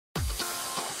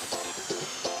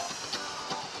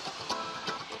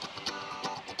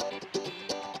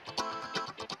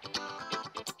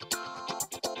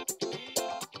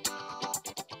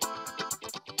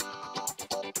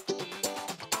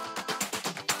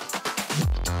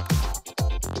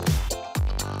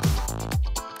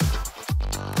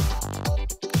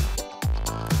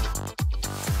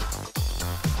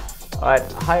All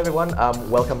right, hi everyone.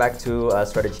 Welcome back to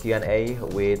Strategy Q&A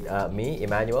with me,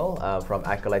 Emmanuel, from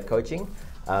Accolade Coaching.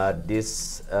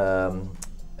 This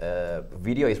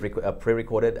video is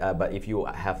pre-recorded, but if you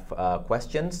have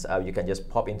questions, you can just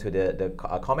pop into the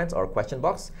comments or question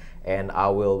box, and I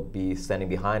will be standing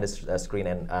behind the screen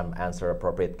and answer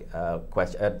appropriate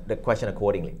the question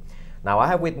accordingly. Now, I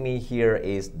have with me here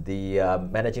is the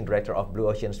Managing Director of Blue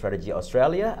Ocean Strategy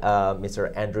Australia,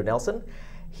 Mr. Andrew Nelson.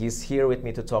 He's here with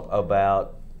me to talk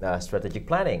about strategic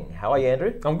planning. How are you,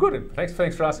 Andrew? I'm good. Thanks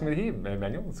for asking me to here,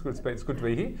 Emmanuel. It's good to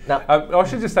be here. Now, I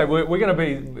should just say we've got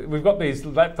these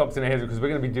laptops in our hands because we're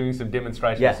going to be doing some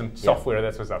demonstrations, some software, and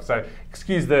that sort of stuff. So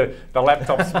excuse the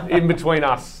laptops in between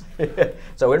us.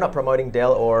 So we're not promoting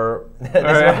Dell or. You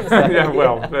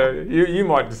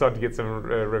might decide to get some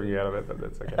revenue out of it, but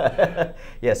that's okay.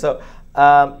 Yeah. So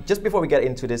just before we get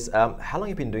into this, how long have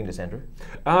you been doing this, Andrew?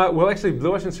 Well, actually,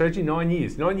 Blue Ocean Strategy 9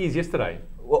 years. 9 years yesterday.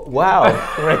 Wow!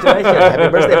 Congratulations! Happy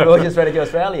birthday, Blue Ocean Strategy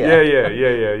Australia.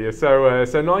 Yeah.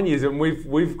 So 9 years, and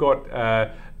we've got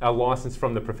a license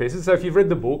from the professors. So if you've read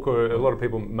the book, or a lot of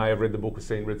people may have read the book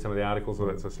or read some of the articles or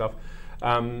that sort of stuff,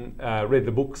 read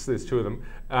the books. There's 2 of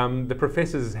them. The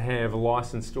professors have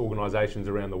licensed organisations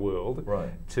around the world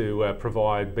to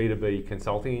provide B2B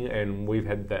consulting, and we've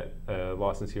had that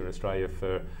license here in Australia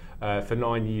for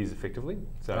 9 years, effectively.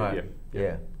 So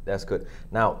yeah, that's good.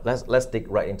 Now let's dig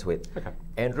right into it. Okay,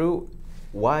 Andrew,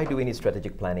 why do we need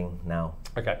strategic planning now?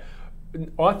 Okay.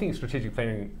 I think strategic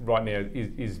planning right now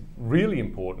is really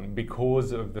important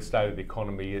because of the state of the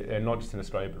economy, and not just in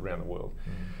Australia but around the world.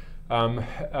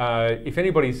 If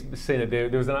anybody's seen it, there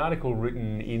was an article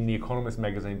written in The Economist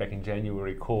magazine back in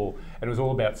January and it was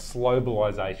all about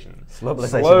slowbalization.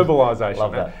 Slowbalization.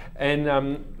 Love that.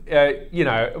 And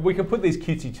we can put these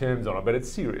cutesy terms on it, but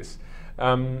it's serious.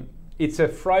 It's a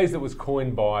phrase that was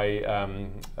coined by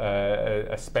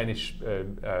a Spanish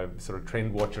sort of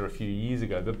trend watcher a few years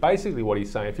ago. But basically, what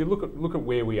he's saying, if you look at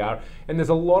where we are, and there's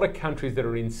a lot of countries that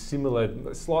are in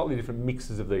similar, slightly different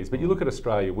mixes of these. But you look at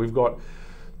Australia, we've got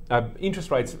interest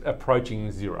rates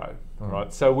approaching 0,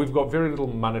 right? So we've got very little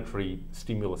monetary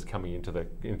stimulus coming into the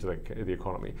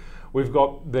economy. We've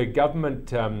got the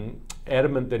government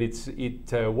adamant that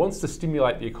it wants to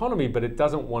stimulate the economy, but it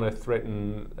doesn't want to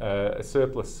threaten a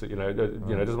surplus. It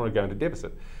doesn't want to go into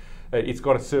deficit. It's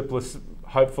got a surplus,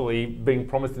 hopefully, being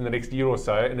promised in the next year or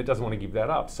so, and it doesn't want to give that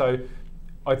up. So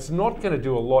it's not going to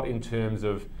do a lot in terms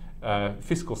of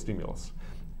fiscal stimulus.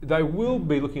 They will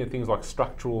be looking at things like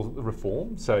structural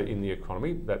reform. So in the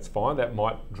economy, that's fine. That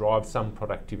might drive some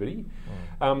productivity.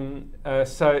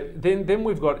 So then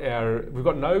we've got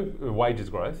no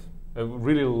wages growth,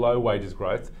 really low wages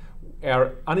growth.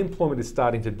 Our unemployment is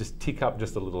starting to just tick up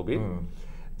just a little bit.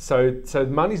 So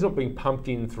money's not being pumped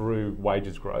in through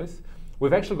wages growth.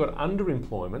 We've actually got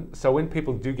underemployment. So when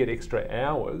people do get extra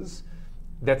hours,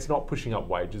 that's not pushing up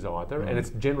wages either, and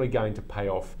it's generally going to pay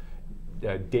off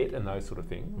debt and those sort of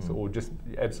things, or just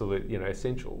absolute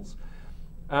essentials.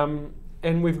 And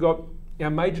we've got our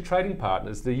major trading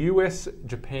partners, the US,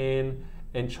 Japan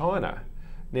and China.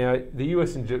 Now the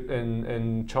US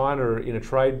and China are in a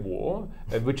trade war,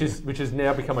 which has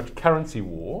now become a currency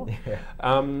war.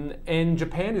 And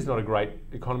Japan is not a great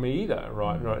economy either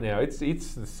right now. It's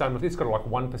the same. It's got like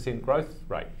 1% growth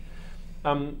rate.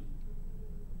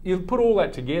 You put all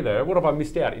that together. What have I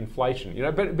missed out? Inflation,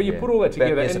 But you put all that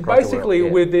together, and basically,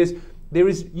 there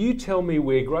is. You tell me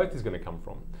where growth is going to come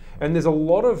from, and there's a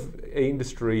lot of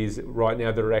industries right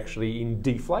now that are actually in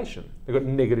deflation. They've got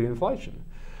negative inflation.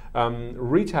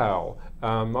 Retail,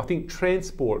 I think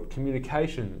transport,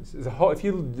 communications. If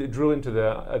you drill into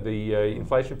the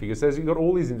inflation figures, you've got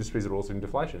all these industries that are also in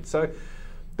deflation. So,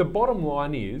 the bottom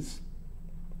line is,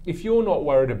 if you're not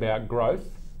worried about growth,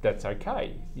 that's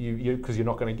okay, because you're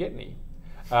not going to get any.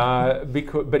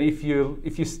 But if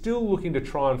you're still looking to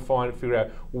try and figure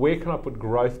out where can I put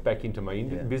growth back into my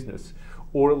business,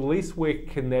 or at least where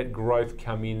can that growth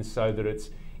come in so that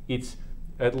it's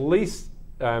at least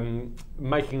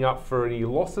making up for any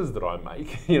losses that I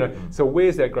make. So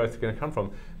where's that growth going to come from?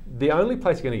 The only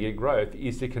place you're going to get growth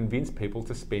is to convince people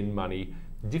to spend money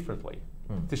differently,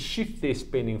 to shift their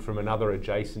spending from another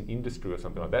adjacent industry or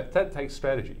something like that. That takes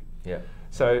strategy.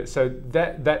 So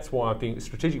that's why I think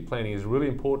strategic planning is really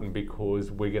important,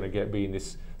 because we're going to be in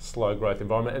this slow growth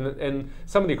environment, and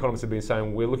some of the economists have been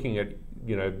saying we're looking at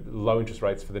low interest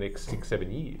rates for the next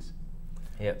 6-7 years.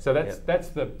 So that's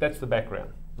the background.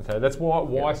 Okay, that's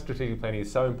why strategic planning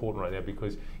is so important right now,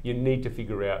 because you need to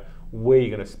figure out where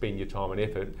you're going to spend your time and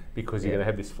effort, because you're going to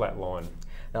have this flat line.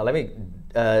 Now let me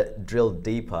drill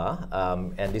deeper,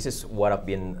 and this is what I've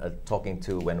been talking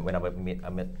to when I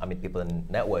meet people in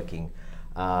networking.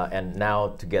 and now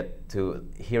to get to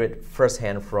hear it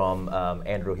firsthand from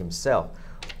Andrew himself.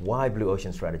 Why Blue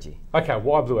Ocean Strategy? Okay,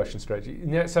 why Blue Ocean Strategy?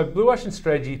 Now, so Blue Ocean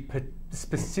Strategy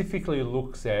specifically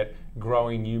looks at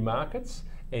growing new markets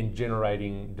and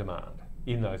generating demand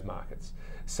in those markets.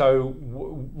 So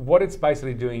what it's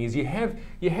basically doing is you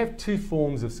have two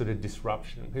forms of sort of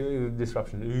disruption,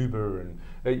 Uber and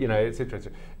et cetera, et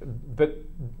cetera. But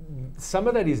some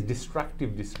of that is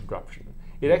destructive disruption.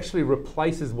 It actually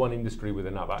replaces one industry with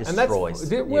another. Destroys.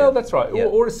 That's right. Yeah.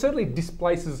 Or it certainly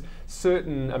displaces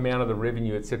certain amount of the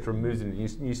revenue, etc., moves into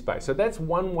new space. So that's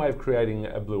one way of creating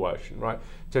a blue ocean, right?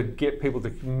 To get people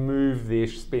to move their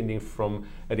spending from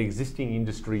an existing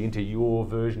industry into your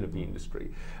version of the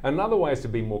industry. Another way is to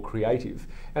be more creative.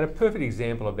 And a perfect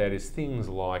example of that is things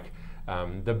like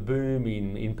the boom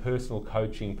in personal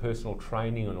coaching, personal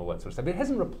training and all that sort of stuff. It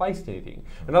hasn't replaced anything.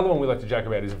 Another one we like to joke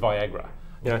about is Viagra.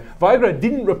 Viagra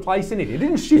didn't replace anything. It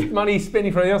didn't shift money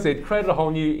spending from anything else. It created a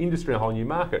whole new industry, a whole new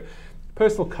market.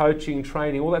 Personal coaching,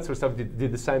 training, all that sort of stuff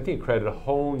did the same thing. It created a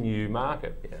whole new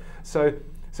market. Yeah.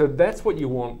 So that's what you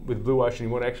want with Blue Ocean.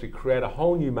 You want to actually create a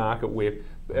whole new market where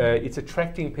it's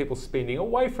attracting people spending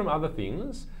away from other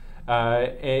things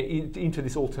into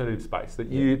this alternative space that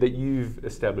you've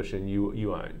established and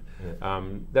you own.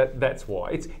 Yeah. That's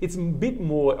why it's a bit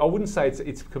more. I wouldn't say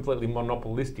it's completely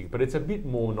monopolistic, but it's a bit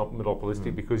more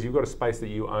monopolistic because you've got a space that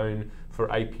you own for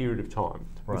a period of time.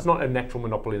 Right. It's not a natural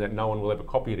monopoly that no one will ever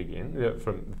copy it again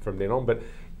from then on, but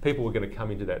people are going to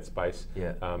come into that space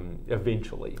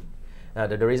eventually.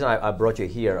 The reason I brought you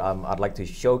here, I'd like to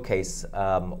showcase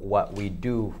what we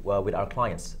do with our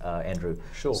clients, Andrew.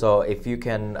 Sure. So if you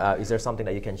can, is there something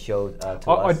that you can show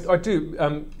to us? I do.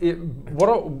 What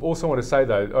I also want to say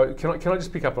though, can I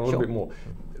just pick up on a little bit more?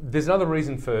 There's another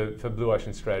reason for Blue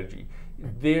Ocean Strategy.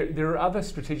 There are other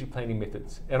strategic planning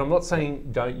methods, and I'm not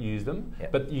saying don't use them,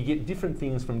 but you get different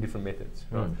things from different methods.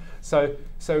 Right?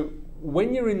 So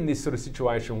when you're in this sort of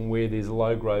situation where there's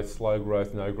low growth, slow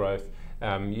growth, no growth,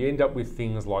 you end up with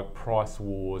things like price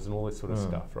wars and all this sort of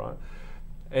stuff, right?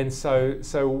 And so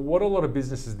what a lot of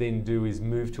businesses then do is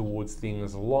move towards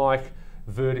things like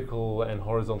vertical and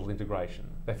horizontal integration.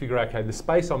 They figure, okay, the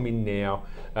space I'm in now,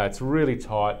 it's really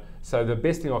tight, so the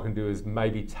best thing I can do is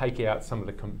maybe take out some of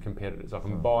the competitors. I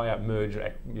can buy out, merge,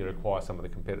 acquire some of the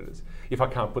competitors. If I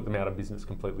can't put them out of business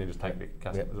completely and just take their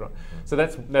customers, right? So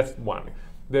that's one.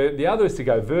 The other is to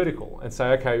go vertical and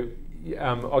say, okay,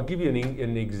 I'll give you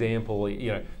an example.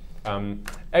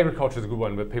 Agriculture is a good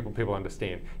one, but people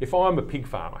understand. If I'm a pig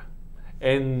farmer,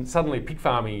 and suddenly pig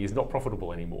farming is not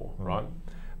profitable anymore, right?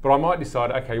 But I might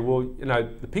decide, okay, well,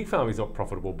 the pig farming is not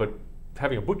profitable, but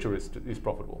having a butcher is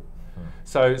profitable.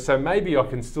 So maybe I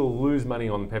can still lose money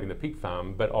on having the pig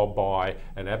farm, but I'll buy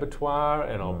an abattoir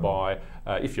and I'll buy,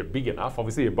 if you're big enough,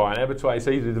 obviously you buy an abattoir.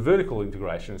 So you do the vertical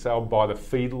integration. So I'll buy the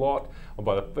feedlot, I'll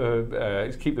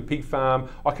buy keep the pig farm.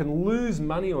 I can lose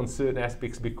money on certain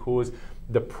aspects because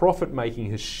the profit making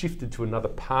has shifted to another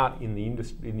part in the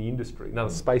industry,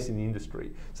 another space in the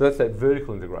industry. So that's that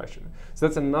vertical integration. So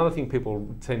that's another thing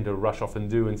people tend to rush off and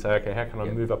do and say, okay, how can I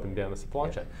move up and down the supply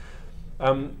chain?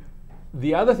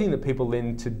 The other thing that people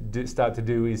then start to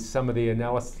do is some of the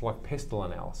analysis, like pestle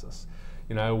analysis.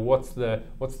 What's the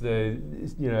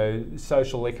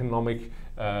social, economic,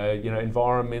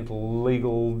 environmental,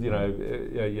 legal,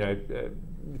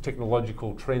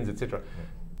 technological trends, etc.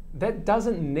 That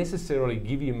doesn't necessarily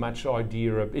give you much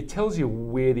idea of. It tells you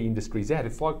where the industry's at.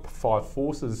 It's like 5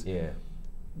 forces. Yeah.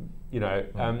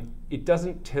 It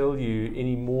doesn't tell you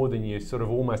any more than you sort of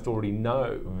almost already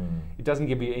know. It doesn't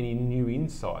give you any new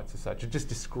insights as such. It just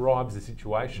describes the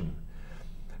situation.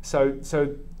 So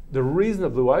the reason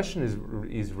that Blue Ocean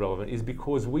is relevant is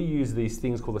because we use these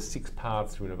things called the 6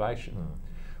 paths to innovation,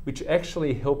 which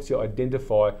actually helps you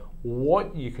identify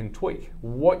what you can tweak,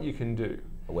 what you can do.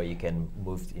 Where you can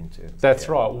move into. That's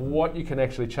right. What you can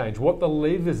actually change, what the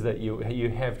levers that you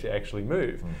have to actually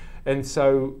move. And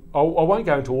so I won't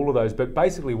go into all of those, but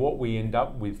basically what we end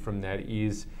up with from that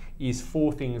is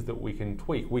 4 things that we can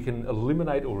tweak. We can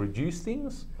eliminate or reduce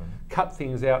things, cut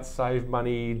things out, save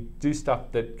money, do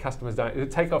stuff that customers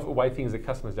don't, take away things that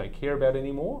customers don't care about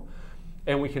anymore,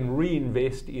 and we can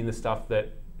reinvest in the stuff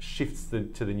that shifts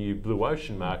to the new Blue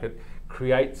Ocean market,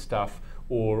 create stuff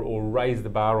or raise the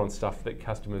bar on stuff that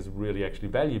customers really actually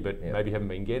value but maybe haven't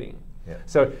been getting.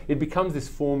 So it becomes this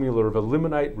formula of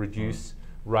eliminate, reduce,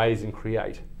 raise and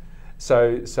create.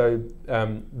 So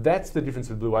that's the difference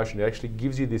with Blue Ocean. It actually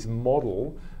gives you this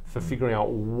model for figuring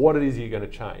out what it is you're going to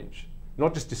change,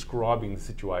 not just describing the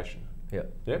situation.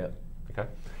 Okay.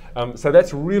 So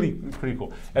that's really pretty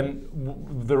cool. And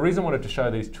the reason I wanted to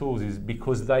show these tools is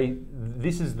because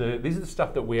this is the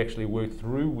stuff that we actually work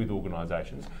through with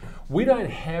organisations. We don't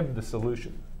have the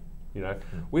solution, you know.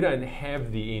 We don't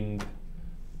have the end,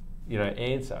 you know,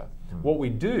 answer. What we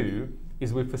do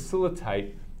is we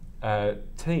facilitate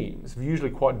teams, usually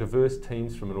quite diverse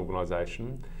teams from an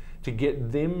organisation, to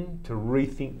get them to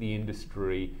rethink the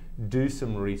industry, do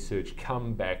some research,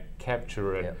 come back,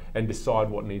 capture it, and decide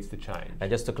what needs to change. And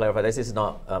just to clarify, this is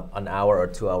not an hour or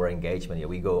 2 hour engagement here.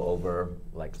 We go over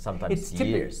like sometimes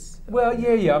years. Well,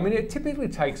 yeah. I mean, it typically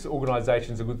takes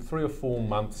organisations a good 3 or 4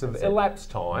 months of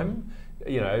elapsed time.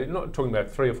 You know, not talking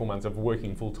about 3 or 4 months of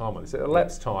working full time on this.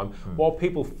 Elapsed time while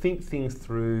people think things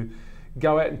through,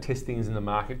 go out and test things in the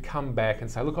market, come back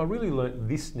and say, look, I really learnt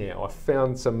this now. I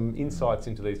found some insights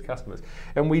into these customers.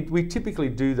 And we typically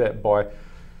do that by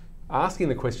asking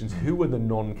the questions, who are the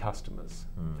non-customers?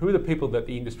 Who are the people that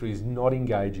the industry is not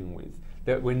engaging with,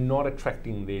 that we're not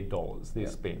attracting their dollars, their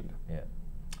spend?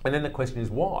 And then the question is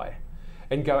why?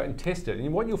 And go out and test it.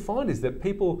 And what you'll find is that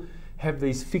people have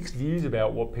these fixed views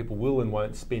about what people will and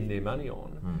won't spend their money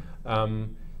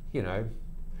on. You know,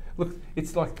 look,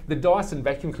 it's like the Dyson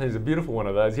vacuum cleaner is a beautiful one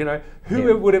of those. You know,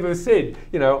 who would have said,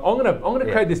 you know, I'm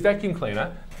gonna create this vacuum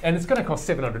cleaner and it's going to cost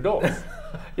 $700.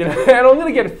 You know, and I'm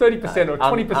going to get 30% or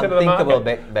 20% of the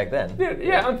market. back then.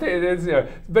 You know,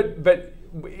 but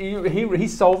he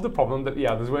solved the problem that the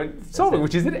others weren't solving,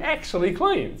 which is it actually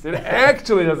cleans. It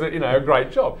actually does a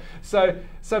great job. So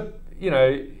you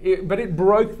know, but it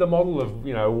broke the model of,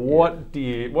 you know, what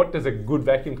does a good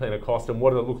vacuum cleaner cost and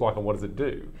what does it look like and what does it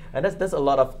do? And there's a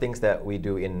lot of things that we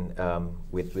do in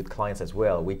with clients as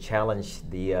well. We challenge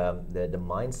the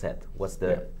mindset.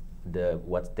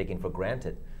 What's taken for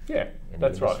granted. Yeah,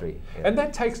 that's right. And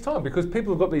that takes time because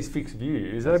people have got these fixed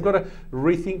views and they've got to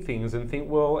rethink things and think,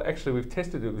 well, actually we've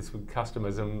tested this with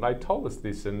customers and they told us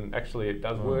this and actually it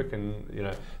does work, and you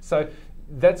know. So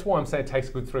that's why I'm saying it takes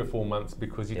a good 3 or 4 months,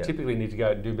 because you typically need to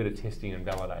go and do a bit of testing and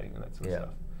validating and that sort of stuff.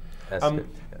 That's good.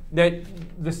 Now,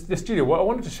 the studio, well, I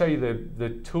wanted to show you the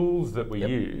tools that we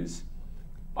use,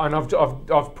 and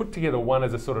I've put together one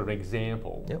as a sort of an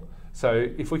example. So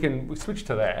if we switch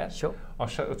to that, I'll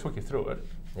talk you through it.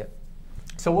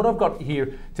 So what I've got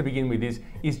here to begin with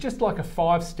is just like a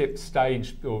 5-step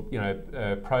stage or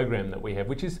program that we have,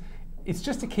 which is, it's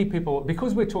just to keep people,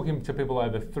 because we're talking to people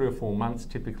over 3 or 4 months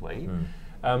typically,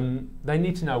 they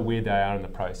need to know where they are in the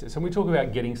process. And we talk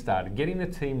about getting started, getting the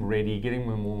team ready, getting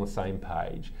them all on the same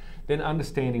page, then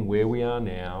understanding where we are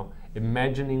now,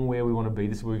 imagining where we want to be.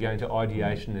 This is where we're going to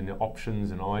ideation and the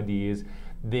options and ideas,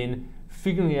 then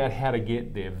figuring out how to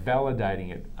get there,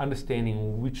 validating it,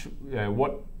 understanding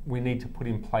what we need to put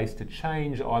in place to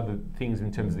change either things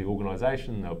in terms of the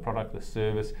organisation, the product, the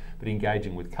service, but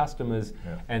engaging with customers,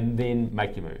 and then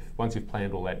make your move once you've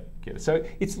planned all that together. So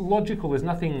it's logical, there's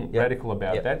nothing radical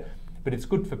about that, but it's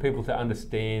good for people to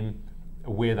understand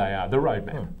where they are, the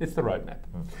roadmap. It's the roadmap.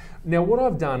 Now what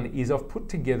I've done is I've put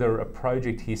together a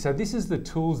project here. So this is the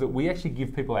tools that we actually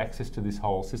give people access to this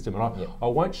whole system. And I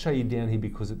won't show you down here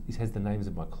because it has the names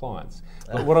of my clients.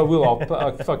 But what I will,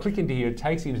 if I click into here, it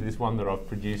takes you into this one that I've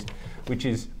produced, which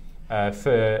is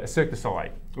for Cirque du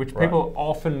Soleil, which people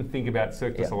often think about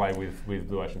Cirque du Soleil with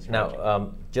Blue Ocean Strategy.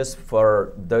 Now, just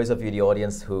for those of you in the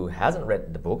audience who hasn't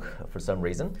read the book for some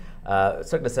reason,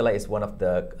 Cirque du Soleil is one of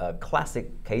the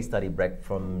classic case study back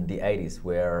from the 80s,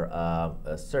 where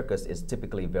a circus is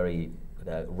typically very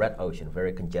red ocean,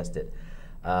 very congested.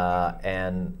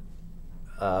 And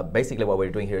basically what we're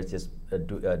doing here is just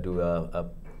do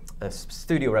a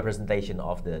studio representation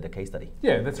of the case study.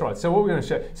 Yeah, that's right. So what we're going to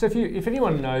show, so if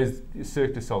anyone knows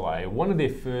Cirque du Soleil, one of their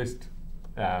first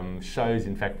shows,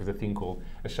 in fact, was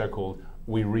a show called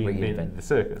We Reinvent the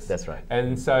Circus. That's right.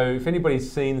 And so if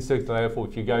anybody's seen Cirque du Soleil, or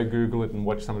if you go Google it and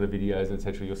watch some of the videos,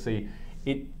 etc., you'll see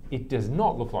it does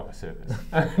not look like a circus.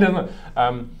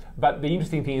 But the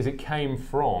interesting thing is it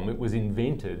was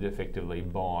invented effectively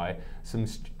by some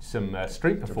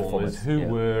street performers who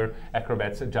were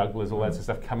acrobats, jugglers, all that sort of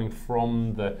stuff, coming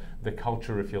from the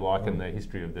culture, if you like, and the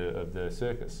history of the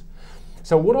circus.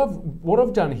 So what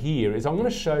I've done here is I'm going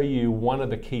to show you one of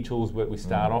the key tools that we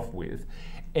start off with.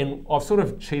 And I've sort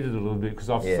of cheated a little bit because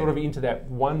I've sort of into that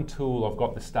one tool, I've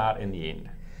got the start and the end.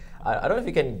 I don't know if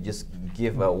you can just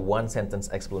give a one-sentence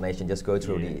explanation, just go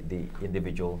through the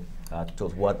individual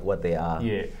tools, what they are.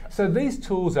 Yeah, so these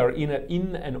tools are in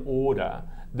an order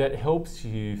that helps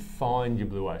you find your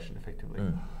blue ocean effectively.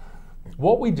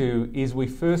 What we do is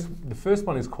the first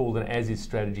one is called an as-is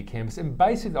strategy canvas, and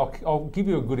basically, I'll give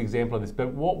you a good example of this, but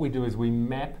what we do is we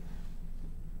map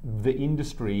the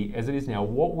industry as it is now,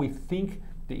 what we think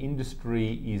the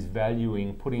industry is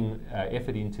valuing, putting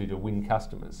effort into to win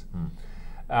customers,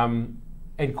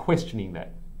 and questioning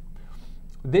that.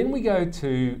 Then we go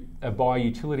to a buyer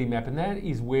utility map, and that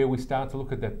is where we start to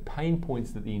look at the pain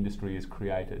points that the industry has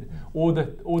created, or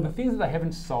the things that they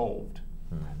haven't solved.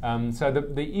 So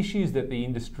the issues that the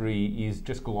industry is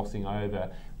just glossing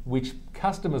over, which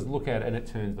customers look at and it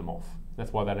turns them off.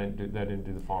 That's why they don't do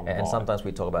the final buy. And sometimes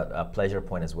we talk about a pleasure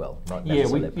point as well. Not we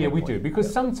point. do,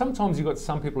 because sometimes you've got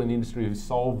some people in the industry who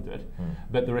solved it,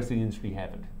 but the rest of the industry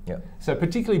haven't. So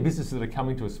particularly businesses that are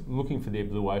coming to us looking for their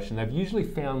blue ocean, they've usually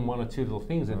found one or two little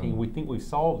things and we think we've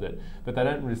solved it, but they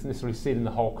don't necessarily see it in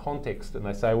the whole context, and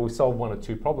they say, well, we've solved one or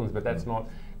two problems, but that's not,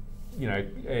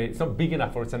 it's not big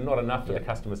enough, or it's not enough for the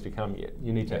customers to come yet.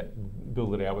 You need to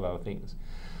build it out with other things.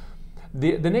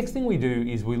 The next thing we do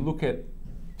is we look at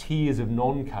tiers of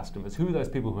non-customers. Who are those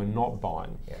people who are not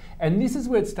buying? And this is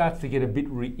where it starts to get a bit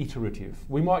reiterative.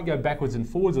 We might go backwards and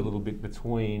forwards a little bit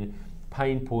between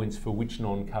pain points for which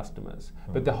non-customers.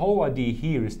 But the whole idea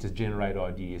here is to generate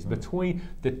ideas. Between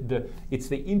it's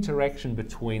the interaction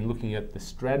between looking at the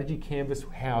strategy canvas,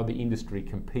 how the industry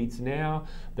competes now,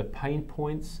 the pain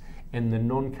points, and the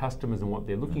non-customers and what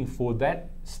they're looking for. That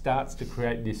starts to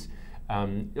create this,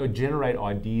 or generate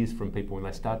ideas from people when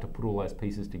they start to put all those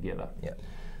pieces together.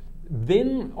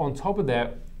 Then on top of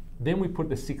that, then we put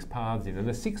the 6 paths in, and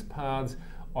the 6 paths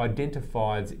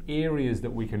identifies areas that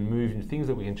we can move and things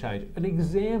that we can change. An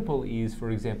example is,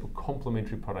 for example,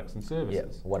 complementary products and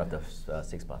services. One of the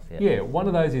 6 paths. One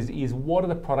of those is what are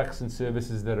the products and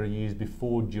services that are used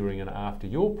before, during, and after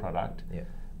your product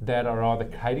that are either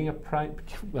creating a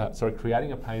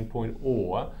pain point,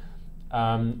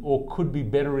 or could be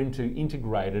better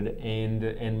integrated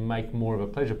and make more of a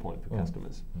pleasure point for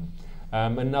customers.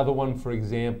 Another one, for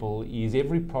example, is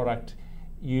every product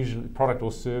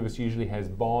or service usually has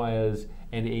buyers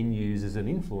and end users and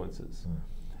influencers.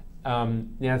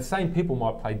 Now, the same people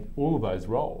might play all of those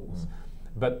roles,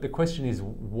 but the question is,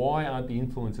 why aren't the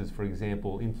influencers, for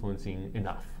example, influencing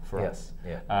enough for us?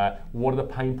 What are the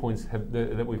pain points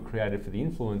that we've created for the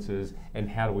influencers, and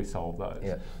how do we solve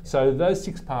those? So those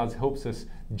 6 paths helps us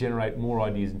generate more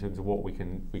ideas in terms of what we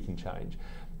can change.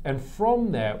 And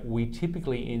from that, we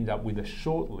typically end up with a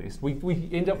short list. We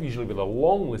end up usually with a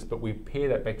long list, but we pair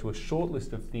that back to a short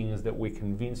list of things that we're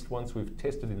convinced, once we've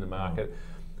tested in the market,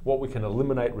 what we can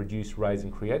eliminate, reduce, raise,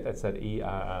 and create. That's that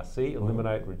ERRC,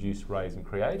 eliminate, reduce, raise, and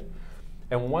create.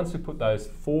 And once we put those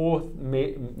 4,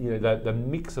 the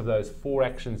mix of those 4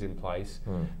 actions in place,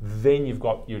 then you've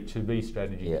got your to-be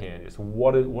strategy canvas.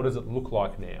 What does it look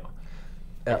like now?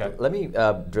 Let me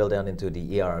drill down into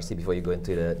the ERRC before you go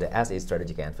into the as-is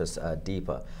strategy canvas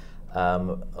deeper. A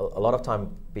lot of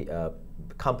time,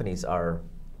 companies are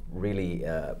really,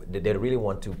 they really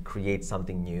want to create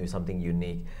something new, something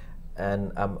unique.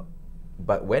 And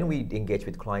but when we engage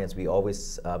with clients, we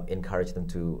always encourage them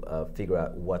to figure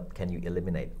out what can you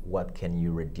eliminate, what can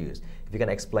you reduce. If you can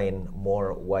explain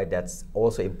more why that's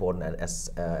also important as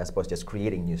opposed to just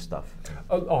creating new stuff.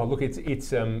 Look, it's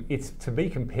to be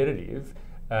competitive.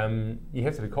 You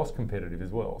have to be cost competitive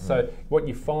as well. So what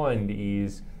you find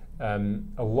is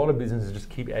a lot of businesses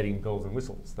just keep adding bells and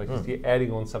whistles. They just keep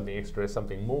adding on something extra,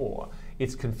 something more.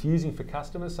 It's confusing for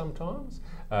customers sometimes.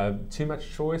 Too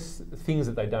much choice, things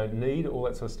that they don't need, all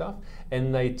that sort of stuff.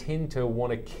 And they tend to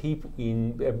want to keep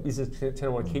in, business tend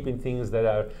to want to keep in things that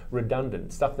are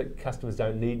redundant, stuff that customers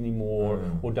don't need anymore,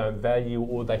 or don't value,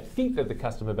 or they think that the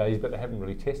customer values, but they haven't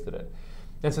really tested it.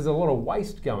 And so there's a lot of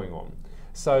waste going on.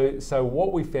 So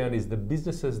what we found is the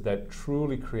businesses that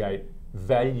truly create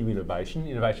value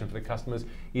innovation for the customers,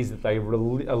 is that they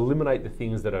eliminate the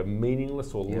things that are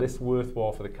meaningless or less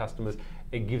worthwhile for the customers.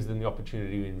 It gives them the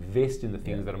opportunity to invest in the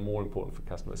things that are more important for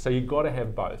customers. So you've got to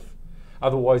have both.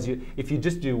 Otherwise, if you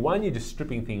just do one, you're just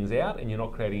stripping things out and you're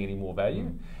not creating any more value.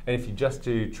 And if you just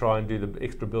try and do the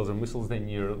extra bells and whistles, then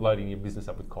you're loading your business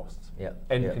up with costs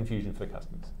and confusion for the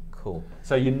customers. Cool.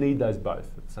 So you need those both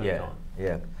at the same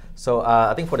time. So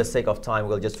I think for the sake of time,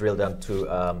 we'll just drill down to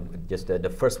just the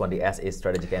first one, the as-is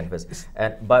strategy canvas.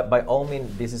 And by all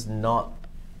means, this is not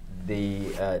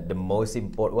the most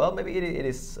important. Well, maybe it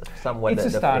is somewhat. It's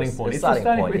a starting point. It's a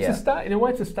starting point. In a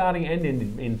way, it's a starting and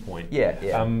end point.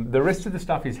 The rest of the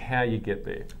stuff is how you get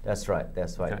there. That's right.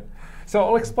 That's right. Okay. So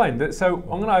I'll explain that. So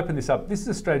I'm going to open this up. This is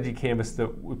a strategy canvas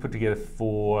that we put together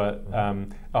for.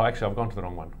 Actually, I've gone to the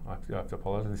wrong one. I have to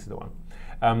apologise. This is the one.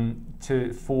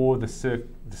 For the Cirque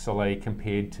du Soleil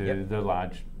compared to the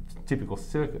large typical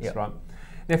circus, right?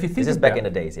 Now, if you think this is back in the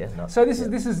days, So this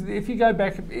is if you go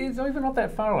back, it's even not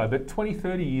that far away, but 20,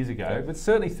 30 years ago, but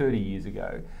certainly 30 years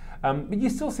ago. But you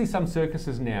still see some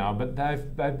circuses now, but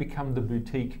they've become the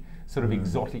boutique sort of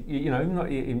exotic,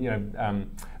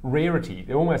 rarity.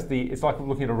 They're almost it's like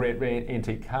looking at a rare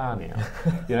antique car now.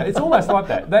 It's almost like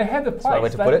that. They have a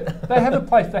place. They have a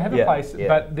place. They have a place,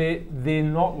 but they're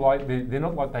not like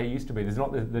they used to be. There's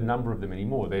not the number of them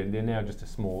anymore. They're now just a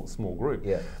small group.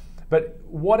 Yeah. But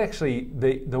what actually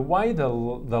the way the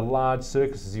large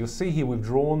circuses, you'll see here we've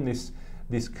drawn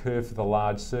this curve for the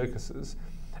large circuses,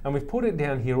 and we've put it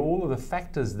down here all of the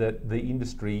factors that the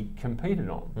industry competed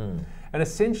on. And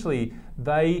essentially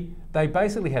they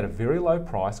basically had a very low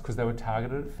price because they were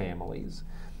targeted at families.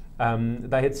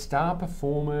 They had star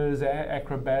performers,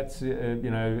 acrobats,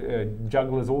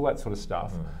 jugglers, all that sort of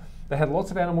stuff. They had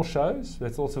lots of animal shows.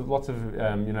 There's also lots of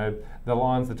the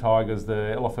lions, the tigers,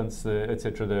 the elephants,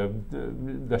 etc.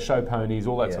 The show ponies,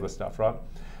 all that sort of stuff, right?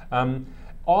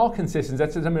 Aisle concessions,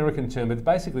 that's an American term, but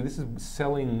basically this is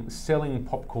selling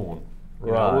popcorn.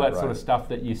 All that sort of stuff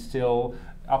that you sell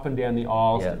up and down the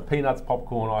aisles, peanuts,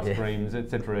 popcorn, ice creams,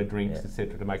 etc., drinks,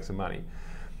 etc., to make some money.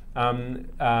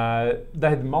 They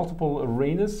had multiple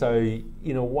arenas, so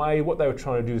in a way what they were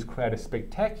trying to do is create a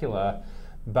spectacular,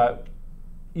 but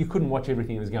you couldn't watch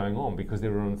everything that was going on because they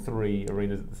were on 3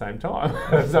 arenas at the same time.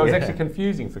 So it was actually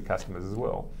confusing for customers as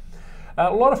well. A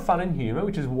lot of fun and humour,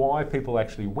 which is why people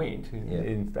actually went,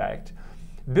 in fact.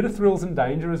 A bit of thrills and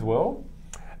danger as well.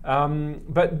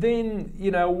 But then,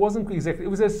 it wasn't exactly, it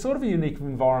was a sort of a unique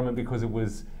environment because it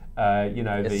was,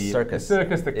 the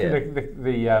circus,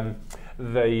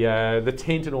 the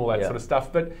tent and all that sort of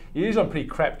stuff, but usually on pretty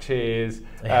crap chairs,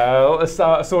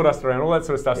 sawdust around, all that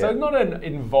sort of stuff. So not an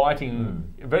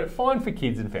inviting, but fine for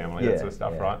kids and family, that sort of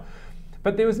stuff, right?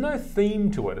 But there was no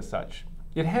theme to it as such.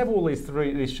 You'd have all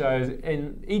these shows,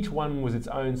 and each one was its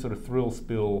own sort of thrill,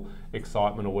 spill,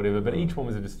 excitement, or whatever. But each one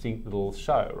was a distinct little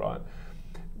show, right?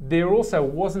 There also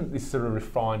wasn't this sort of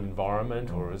refined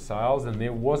environment or sales, and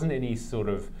there wasn't any sort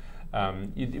of.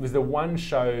 It was the one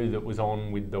show that was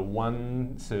on with the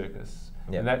one circus,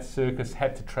 and that circus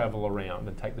had to travel around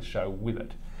and take the show with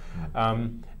it.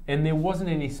 And there wasn't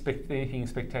anything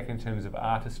spectacular in terms of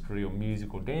artistry or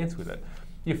music or dance with it.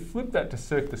 You flip that to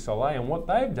Cirque du Soleil, and what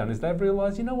they've done is they've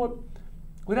realised, you know what,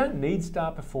 we don't need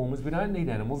star performers, we don't need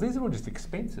animals, these are all just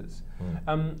expenses.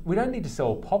 We don't need to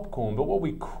sell popcorn, but what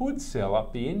we could sell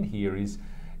up the end here is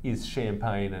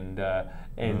champagne and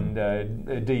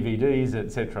DVDs,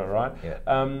 etc. Right?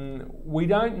 We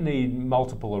don't need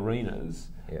multiple arenas.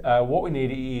 What we need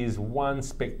is one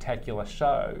spectacular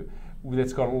show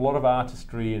that's got a lot of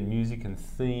artistry and music and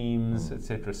themes,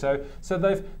 etc. So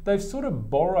they've sort of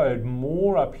borrowed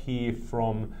more up here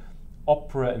from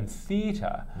opera and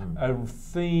theatre, a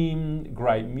theme,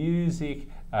 great music,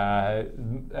 a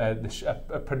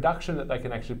production that they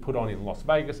can actually put on in Las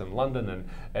Vegas and London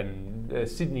and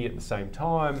Sydney at the same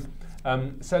time.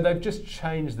 So they've just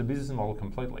changed the business model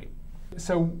completely.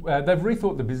 So they've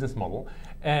rethought the business model,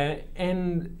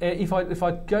 and if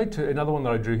I go to another one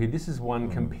that I drew here, this is one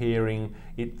comparing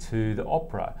it to the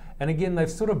opera. And again, they've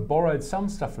sort of borrowed some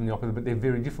stuff from the opera, but they're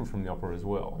very different from the opera as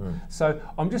well. So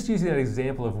I'm just using that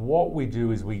example of what we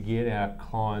do is we get our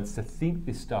clients to think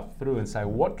this stuff through and say,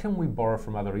 what can we borrow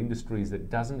from other industries that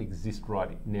doesn't exist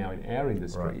right now in our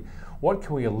industry? What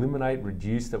can we eliminate,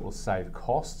 reduce that will save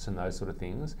costs and those sort of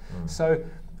things? So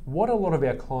what a lot of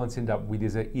our clients end up with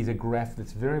is a graph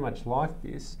that's very much like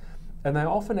this, and they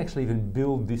often actually even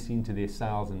build this into their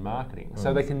sales and marketing.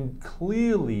 So they can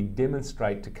clearly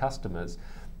demonstrate to customers,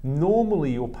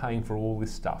 normally you're paying for all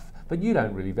this stuff, but you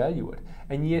don't really value it.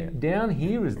 And yet down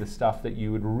here is the stuff that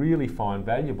you would really find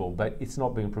valuable, but it's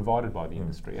not being provided by the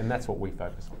industry, and that's what we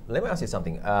focus on. Let me ask you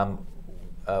something.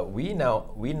 We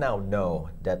now know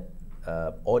that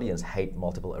audience hate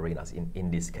multiple arenas in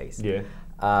this case.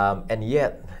 And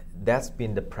yet, that's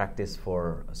been the practice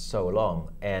for so long.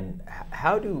 And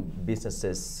how do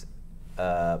businesses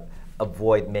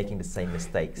avoid making the same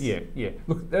mistakes?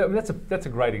 Look, that's a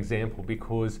great example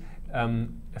because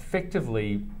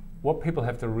effectively, what people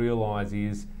have to realise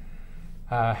is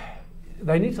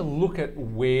they need to look at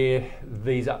where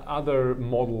these other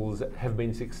models have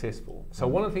been successful. So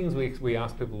one of the things we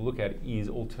ask people to look at is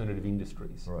alternative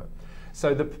industries.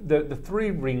 So the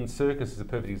 3-ring circus is a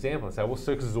perfect example. And say, well,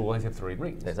 circuses always have 3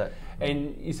 rings.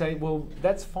 And you say, well,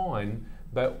 that's fine,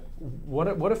 but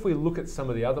what if we look at some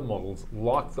of the other models,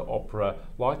 like the opera,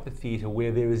 like the theatre,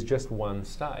 where there is just one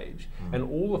stage, and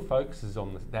all the focus is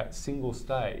on that single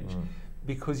stage,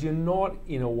 because you're not,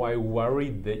 in a way,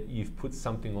 worried that you've put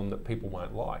something on that people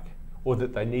won't like, or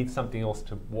that they need something else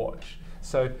to watch.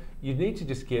 So you need to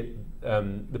just get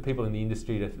the people in the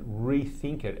industry to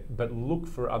rethink it, but look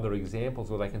for other examples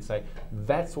where they can say,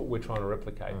 that's what we're trying to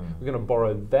replicate. We're going to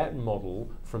borrow that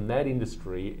model from that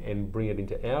industry and bring it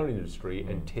into our industry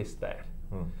and test that.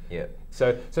 Yeah.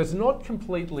 So it's not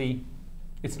completely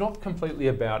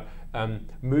about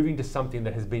moving to something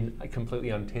that has been completely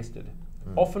untested.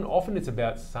 Often it's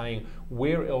about saying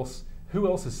who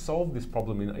else has solved this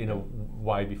problem in a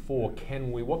way before?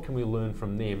 What can we learn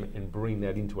from them and bring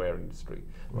that into our industry?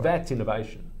 Right. That's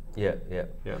innovation. Yeah.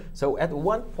 So at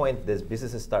one point, these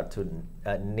businesses start to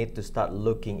need to start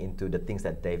looking into the things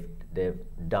that they've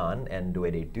done and the way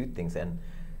they do things, and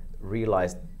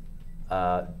realize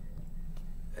that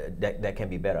can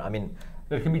be better. I mean,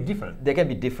 that it can be different. They can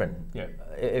be different. Yeah.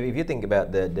 If you think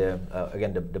about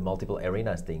the multiple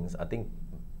arenas things, I think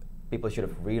people should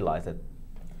have realized that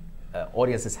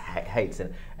audiences hates,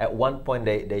 and at one point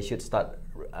they should start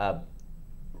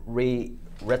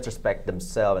retrospect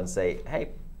themselves and say, hey,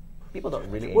 people don't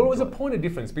really Well, it was a point of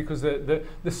difference because the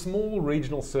small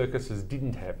regional circuses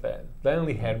didn't have that. They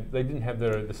didn't have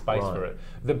the space for it.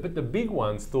 But the big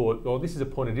ones thought, well, this is a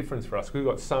point of difference for us. We've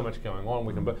got so much going on.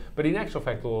 We can, but in actual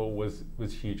fact, it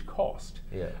was huge cost.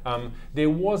 Yeah. There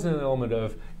was an element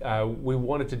of we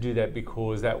wanted to do that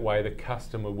because that way the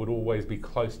customer would always be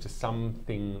close to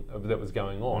something that was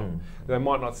going on. They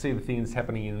might not see the things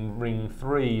happening in ring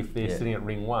 3 if they're sitting at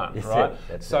ring 1, right?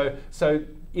 So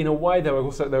in a way, they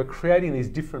were creating these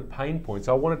different pain points.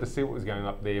 I wanted to see what was going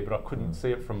up there, but I couldn't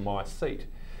see it from my seat.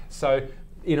 So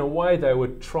in a way, they were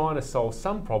trying to solve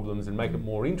some problems and make it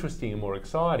more interesting and more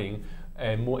exciting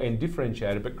and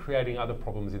differentiated, but creating other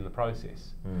problems in the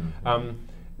process.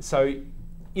 So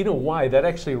in a way, that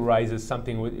actually raises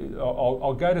something.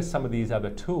 I'll go to some of these other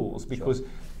tools because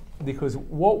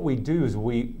what we do is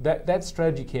that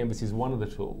strategy canvas is one of the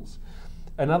tools.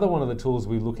 Another one of the tools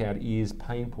we look at is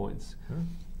pain points.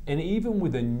 And even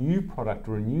with a new product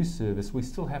or a new service, we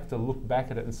still have to look back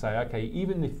at it and say, okay,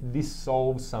 even if this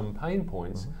solves some pain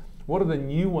points, what are the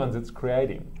new ones it's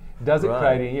creating? Does it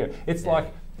create any new? It's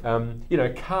like,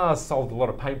 cars solved a lot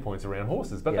of pain points around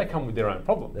horses, but they come with their own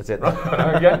problems. That's it.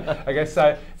 Right? Okay, so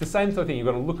it's the same sort of thing. You've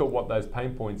got to look at what those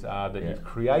pain points are that you've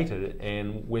created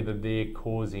and whether they're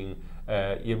causing,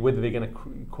 whether they're going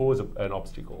to cause an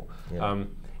obstacle.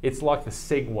 It's like the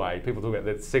Segway. People talk about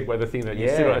that Segway, the thing that you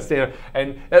sit on a stand,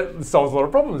 and it solves a lot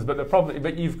of problems.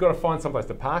 But you've got to find someplace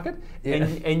to park it,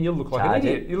 and you look like an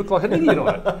idiot. You look like an idiot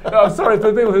on it. I'm sorry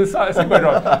for people who say Segway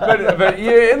drive, but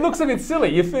it looks a bit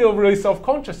silly. You feel really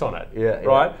self-conscious on it,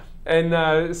 right?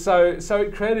 And so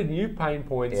it created new pain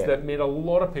points that meant a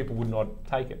lot of people would not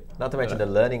take it. Not to mention the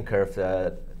learning curve.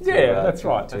 That's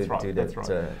right.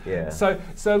 Yeah.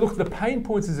 So look, the pain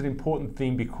points is an important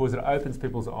thing because it opens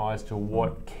people's eyes to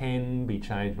what can be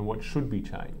changed and what should be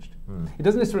changed. It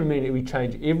doesn't necessarily mean that we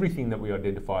change everything that we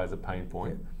identify as a pain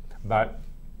point, but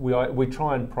we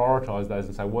try and prioritise those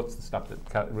and say what's the stuff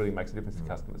that really makes a difference to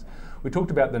customers. We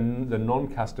talked about the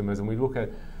non-customers, and we look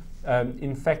at.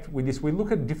 In fact, with this, we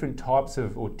look at different types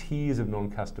of or tiers of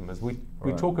non-customers. We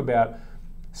talk about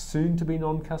soon-to-be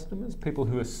non-customers, people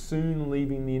who are soon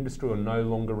leaving the industry or no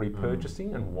longer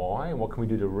repurchasing, and why, and what can we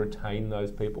do to retain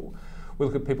those people. We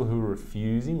look at people who are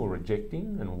refusing or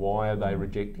rejecting, and why are they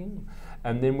rejecting.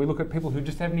 And then we look at people who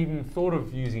just haven't even thought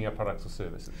of using our products or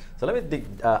services. So let me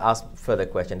ask further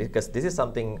question, because this is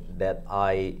something that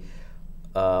I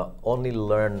only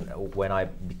learn when I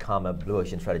become a Blue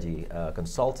Ocean strategy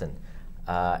consultant,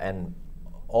 and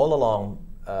all along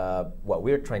what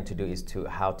we're trying to do is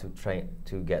how to train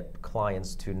to get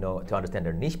clients to understand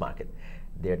their niche market,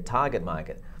 their target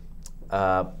market.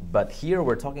 But here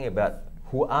we're talking about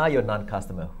who are your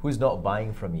non-customer, who's not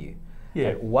buying from you,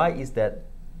 and why is that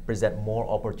present more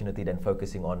opportunity than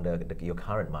focusing on your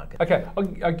current market? Okay,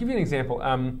 I'll give you an example.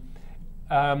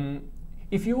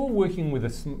 If you're working with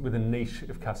a niche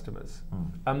of customers,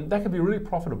 that can be really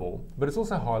profitable, but it's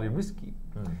also highly risky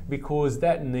because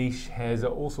that niche has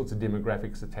all sorts of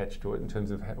demographics attached to it in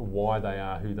terms of why they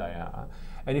are who they are.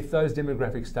 And if those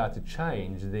demographics start to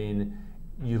change, then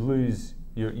you lose,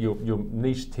 your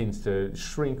niche tends to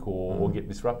shrink or get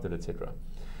disrupted, etc.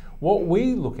 What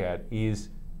we look at is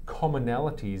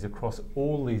commonalities across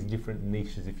all these different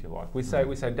niches, if you like. We say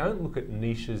don't look at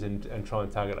niches and try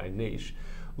and target a niche.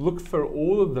 Look for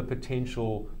all of the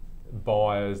potential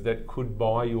buyers that could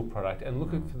buy your product and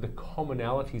look for the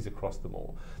commonalities across them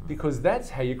all, because that's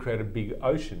how you create a big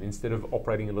ocean instead of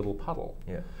operating a little puddle.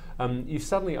 You've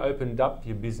suddenly opened up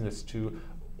your business to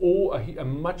a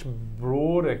much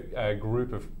broader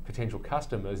group of potential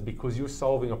customers, because you're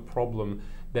solving a problem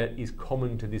that is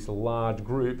common to this large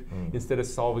group instead of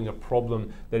solving a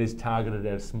problem that is targeted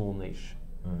at a small niche.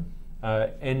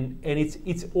 And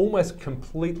it's almost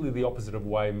completely the opposite of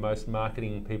way most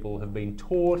marketing people have been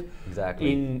taught at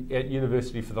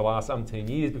university for the last umpteen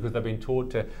years, because they've been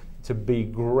taught to be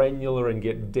granular and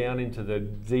get down into the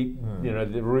deep,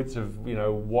 the roots of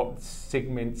what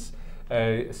segments.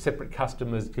 Separate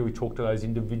customers, can we talk to those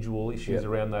individual issues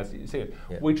around those?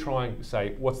 We try and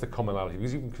say, what's the commonality?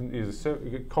 Because there's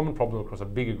a common problem across a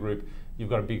bigger group, you've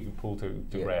got a big pool to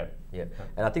grab. Yeah,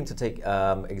 and I think to take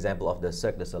example of the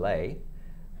Cirque du Soleil,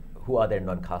 who are their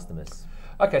non-customers?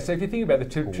 Okay, so if you think about the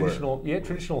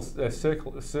traditional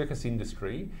circus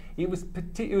industry, it was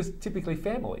typically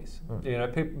families.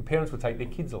 Parents would take their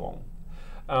kids along,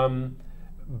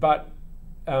 but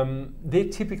they're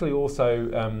typically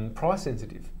also price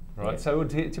sensitive, right? So it would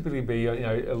typically be,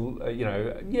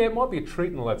 it might be a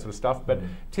treat and all that sort of stuff, but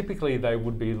typically they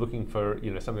would be looking for,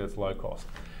 something that's low cost.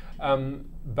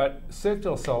 But Cirque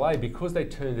du Soleil, because they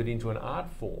turned it into an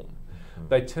art form,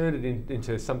 they turned it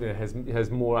into something that has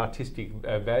more artistic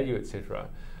value, etc.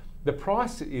 The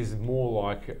price is more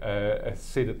like a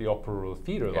seat at the opera or the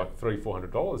theatre, like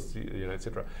 $300-400,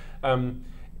 etc.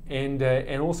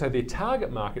 And also their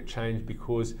target market changed,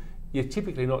 because you're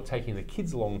typically not taking the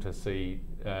kids along to see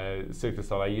Cirque du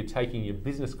Soleil. You're taking your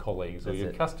business colleagues or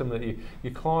your customer,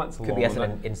 your clients along. Could be as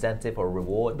an incentive or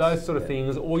reward. Those sort of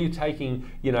things, or you're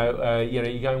taking, you're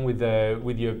going with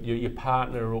your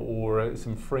partner or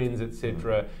some friends,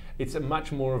 etc. It's a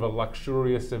much more of a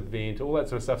luxurious event, all that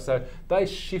sort of stuff. So they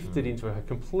shifted into a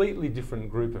completely different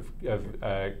group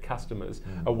of customers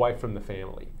away from the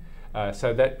family.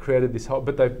 So that created this whole,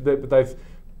 but they've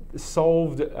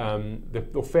solved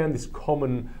or found this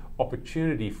common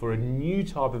opportunity for a new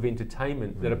type of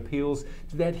entertainment that appeals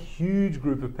to that huge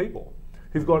group of people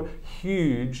who've got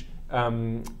huge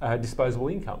disposable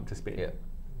income to spend.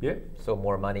 Yeah. So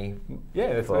more money.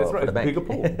 Yeah, that's for right. The bank. Bigger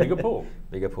pool. Bigger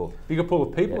pool. Bigger pool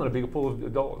of people and a bigger pool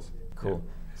of dollars. Cool.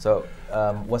 So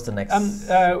what's the next?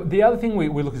 The other thing we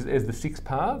look at is the 6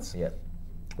 paths. Yeah.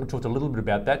 We talked a little bit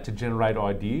about that to generate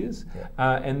ideas,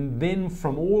 and then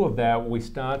from all of that we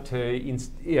start to,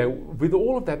 with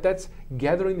all of that, that's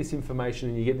gathering this information,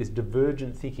 and you get this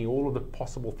divergent thinking, all of the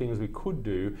possible things we could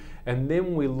do, and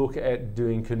then we look at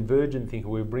doing convergent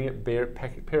thinking. We bring it, pair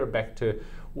it back to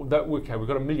that. Okay, we've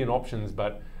got a million options,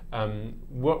 but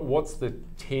what's the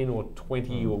 10 or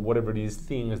 20 or whatever it is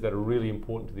things that are really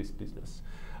important to this business?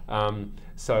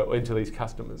 So into these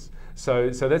customers.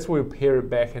 So that's where we pair it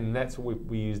back, and that's what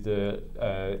we use the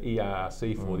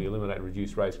ERRC for, the eliminate,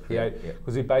 reduce, raise, create,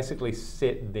 because we basically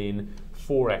set then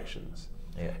 4 actions.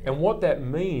 And what that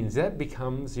means, that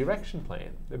becomes your action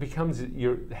plan. It becomes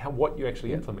what you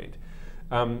actually implement.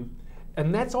 And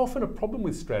that's often a problem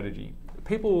with strategy.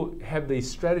 People have these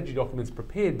strategy documents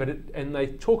prepared, and they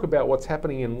talk about what's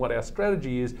happening and what our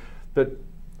strategy is, but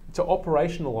to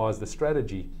operationalize the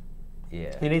strategy,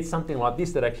 you need something like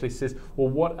this that actually says, well,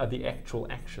 what are the actual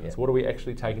actions? What are we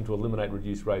actually taking to eliminate,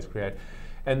 reduce, raise, create?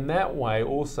 And that way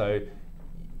also,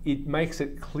 it makes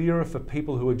it clearer for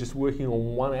people who are just working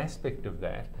on one aspect of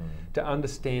that to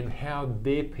understand how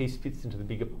their piece fits into the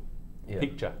bigger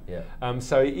picture.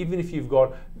 So even if you've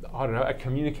got, I don't know, a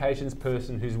communications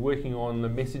person who's working on the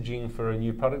messaging for a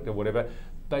new product or whatever,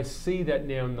 they see that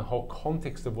now in the whole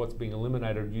context of what's being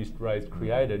eliminated, reduced, raised,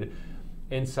 created.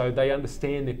 And so they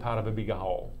understand they're part of a bigger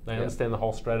whole. They understand the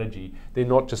whole strategy. They're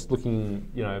not just looking,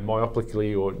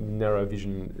 myopically or narrow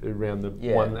vision around the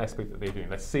one aspect that they're doing.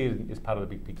 They see it as part of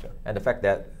the big picture. And the fact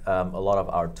that a lot of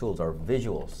our tools are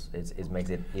visuals, it makes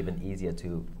it even easier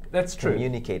to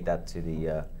communicate that to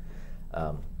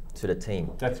the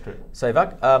team. That's true. So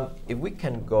if we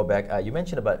can go back, you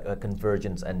mentioned about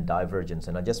convergence and divergence,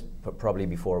 and I just probably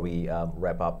before we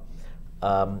wrap up.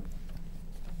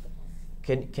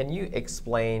 Can you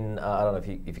explain? I don't know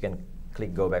if you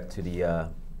can go back to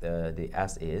the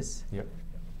as is.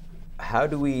 How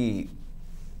do we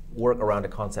work around the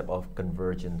concept of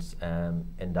convergence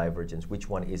and divergence? Which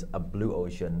one is a blue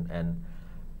ocean, and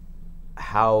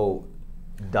how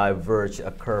diverge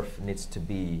a curve needs to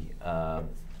be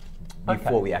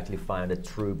before we actually find a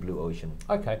true blue ocean?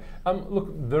 Okay.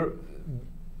 Look,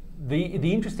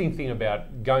 the interesting thing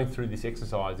about going through this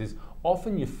exercise is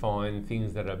often you find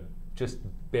things that are just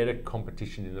better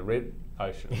competition in the red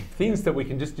ocean. Things that we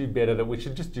can just do better, that we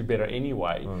should just do better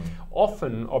anyway.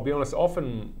 Often, I'll be honest,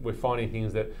 we're finding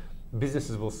things that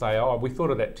businesses will say, oh, we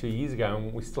thought of that 2 years ago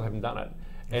and we still haven't done it.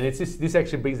 And it's this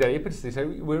actually brings that impetus to say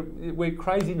we're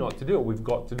crazy not to do it. We've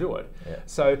got to do it. Yeah.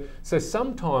 So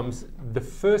sometimes the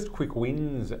first quick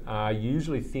wins are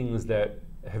usually things that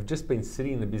have just been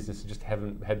sitting in the business and just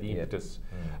haven't had the impetus.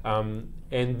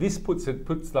 And this puts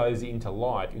those into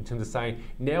light in terms of saying,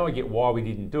 now I get why we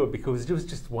didn't do it, because it was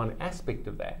just one aspect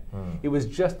of that. It was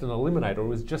just an eliminator, it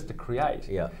was just a create.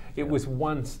 It was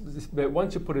once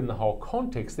you put it in the whole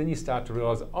context, then you start to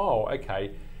realise, oh,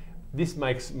 okay, this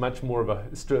makes much more of a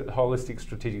holistic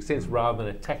strategic sense rather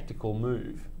than a tactical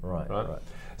move. Right.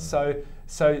 So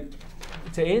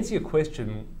to answer your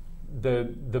question,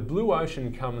 the blue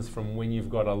ocean comes from when you've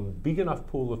got a big enough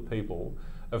pool of people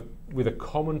with a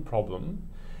common problem,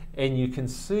 and you can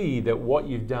see that what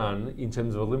you've done in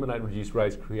terms of eliminate, reduce,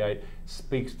 raise, create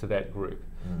speaks to that group.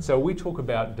 So we talk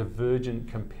about divergent,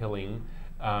 compelling.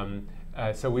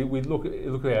 So we look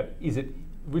at,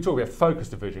 we talk about focused,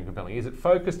 divergent, compelling. Is it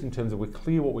focused in terms of we're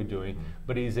clear what we're doing,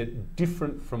 but is it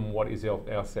different from what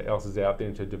else is out there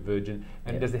into divergent?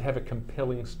 And does it have a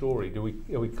compelling story? Are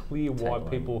we clear why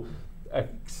people are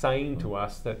saying to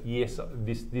us that yes,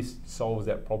 this solves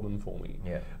that problem for me,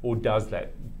 or does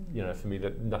that, for me,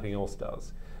 that nothing else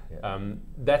does?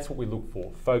 That's what we look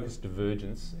for: focused,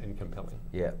 divergence, and compelling.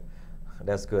 Yeah.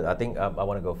 That's good. I think I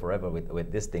want to go forever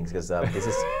with these things, because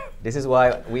this is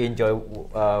why we enjoy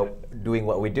doing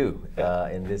what we do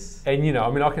in this. And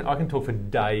I can talk for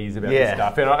days about this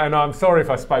stuff, and I'm sorry if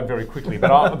I spoke very quickly,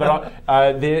 but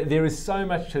there is so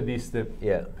much to this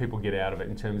that people get out of it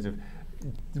in terms of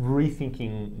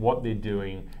rethinking what they're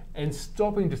doing and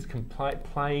stopping just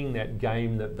playing that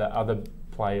game that the other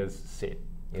players set.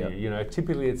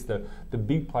 Typically it's the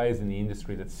big players in the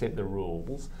industry that set the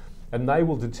rules. And they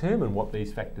will determine what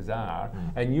these factors are,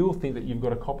 and you'll think that you've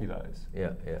got to copy those.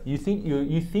 You think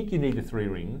you need the 3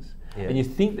 rings, and you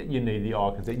think that you need the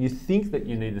icons, and you think that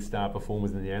you need the star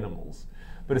performers and the animals.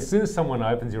 But as soon as someone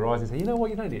opens your eyes and says, you know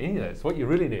what, you don't need any of those. What you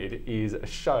really need is a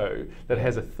show that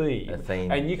has a theme,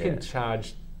 and you can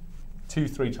charge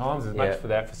 2-3 times as much for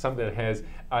that, for something that has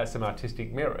some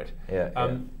artistic merit.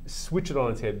 Switch it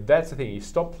on its head. That's the thing. You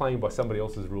stop playing by somebody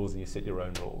else's rules and you set your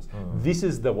own rules. This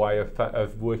is the way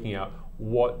of working out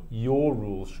what your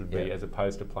rules should be, as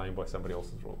opposed to playing by somebody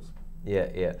else's rules.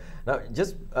 Now,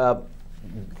 just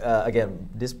again,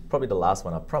 this is probably the last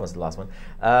one. I promise the last one.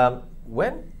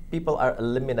 When people are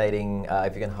eliminating,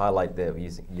 if you can highlight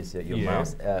use your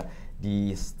mouse,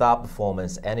 the star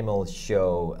performance, animal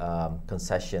show,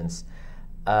 concessions.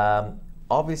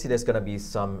 Obviously, there's going to be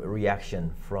some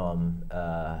reaction from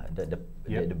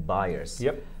the buyers.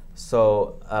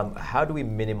 So, how do we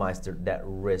minimize that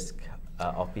risk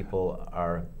of people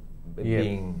are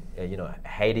being,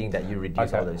 hating that you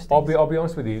reduce all those things? I'll be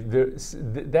honest with you.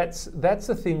 That's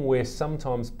the thing where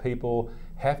sometimes people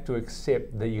have to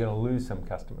accept that you're going to lose some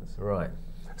customers. Right.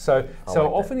 So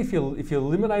often if you're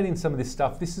eliminating some of this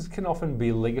stuff, can often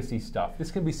be legacy stuff.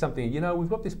 This can be something, we've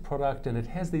got this product and it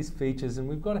has these features and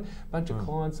we've got a bunch of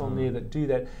clients on there that do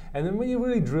that. And then when you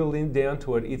really drill down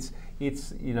to it, it's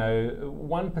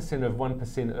 1% of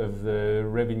 1% of the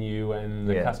revenue and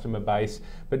the customer base,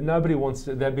 but nobody wants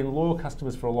to, they've been loyal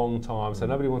customers for a long time, so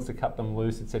nobody wants to cut them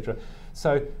loose, etc.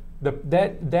 So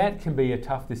that can be a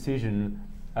tough decision,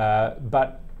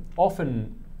 but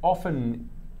often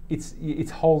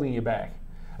it's holding you back.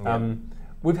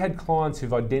 We've had clients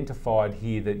who've identified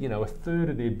here that a third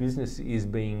of their business is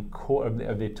being caught,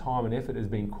 of their time and effort is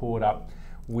being caught up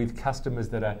with customers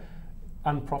that are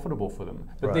unprofitable for them.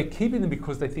 But they're keeping them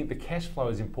because they think the cash flow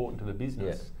is important to the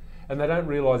business. And they don't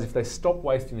realise if they stop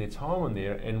wasting their time on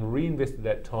there and reinvested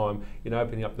that time in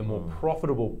opening up the more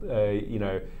profitable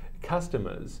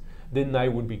customers, then they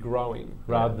would be growing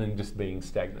rather than just being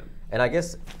stagnant. And I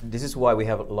guess this is why we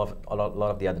have a lot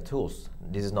of the other tools.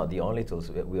 This is not the only tools.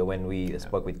 When we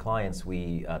spoke with clients,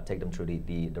 we take them through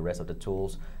the rest of the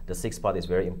tools. The 6 part is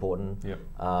very important,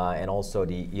 and also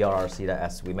the ERRC that,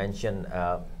 as we mentioned,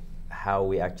 how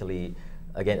we actually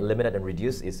again eliminate and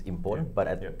reduce is important, but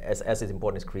as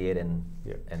important is create and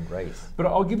raise. But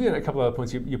I'll give you a couple of other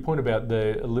points. Your point about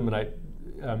the eliminate.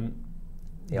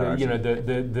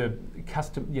 The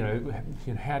custom,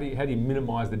 how do you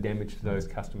minimise the damage to those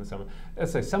customers?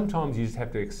 So sometimes you just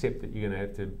have to accept that you're going to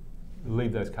have to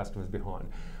leave those customers behind.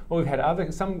 What we've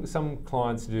had some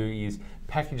clients do is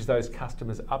package those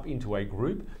customers up into a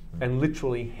group and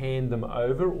literally hand them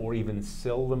over, or even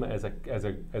sell them as a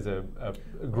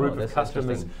group of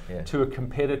customers to a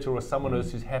competitor or someone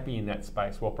else who's happy in that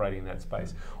space, operating in that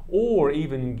space, or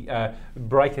even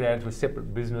break it out into a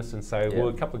separate business and say, well,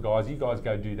 a couple of guys, you guys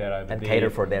go do that over there and cater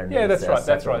for their needs. Yeah, that's right.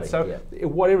 That's right. So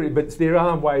whatever, but there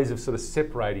are ways of sort of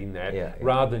separating that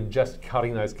rather than just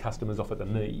cutting those customers off at the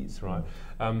knees, right?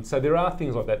 So there are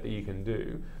things like that you can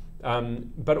do.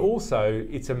 But also,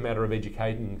 it's a matter of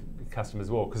educating customers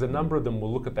as well, because a number of them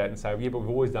will look at that and say, yeah, but we've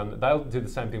always done it. They'll do the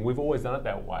same thing. We've always done it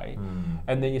that way.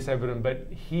 And then you say, but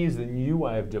here's the new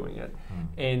way of doing it.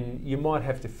 And you might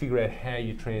have to figure out how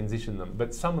you transition them.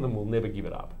 But some of them will never give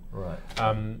it up. Right.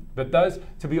 But those,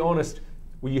 to be honest,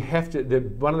 well, you have to.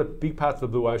 One of the big parts of the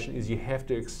blue ocean is you have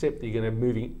to accept that you're going to be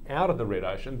moving out of the red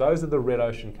ocean. Those are the red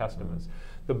ocean customers.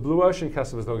 The blue ocean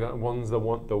customers are the ones that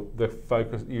want the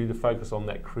focus, you to focus on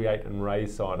that create and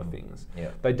raise side of things.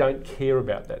 They don't care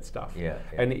about that stuff.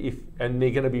 And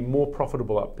they're going to be more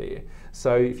profitable up there.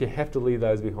 So if you have to leave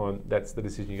those behind, that's the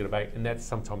decision you're going to make, and that's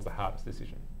sometimes the hardest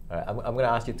decision. All right, I'm going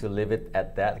to ask you to leave it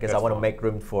at that, because I want to make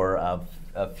room for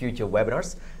future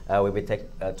webinars. We'll be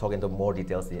talking to more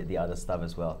details, the other stuff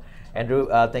as well. Andrew,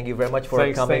 thank you very much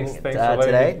for coming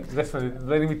today. Thanks for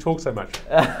letting me talk so much.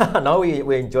 No,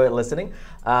 we enjoyed listening.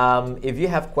 If you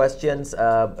have questions,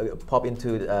 pop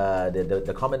into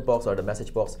the comment box or the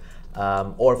message box,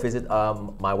 or visit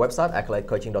my website,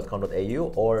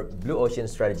 accoladecoaching.com.au, or Blue Ocean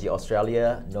Strategy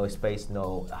Australia, no space,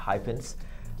 no hyphens,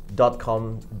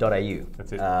 .com.au.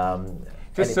 That's it.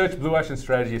 Just search Blue Ocean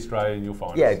Strategy Australia and you'll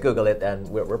find us. Yeah, Google it, and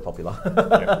we're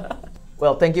popular.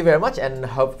 Well, thank you very much, and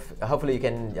hopefully you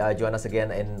can join us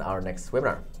again in our next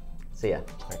webinar. See ya.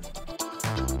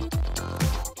 Thanks.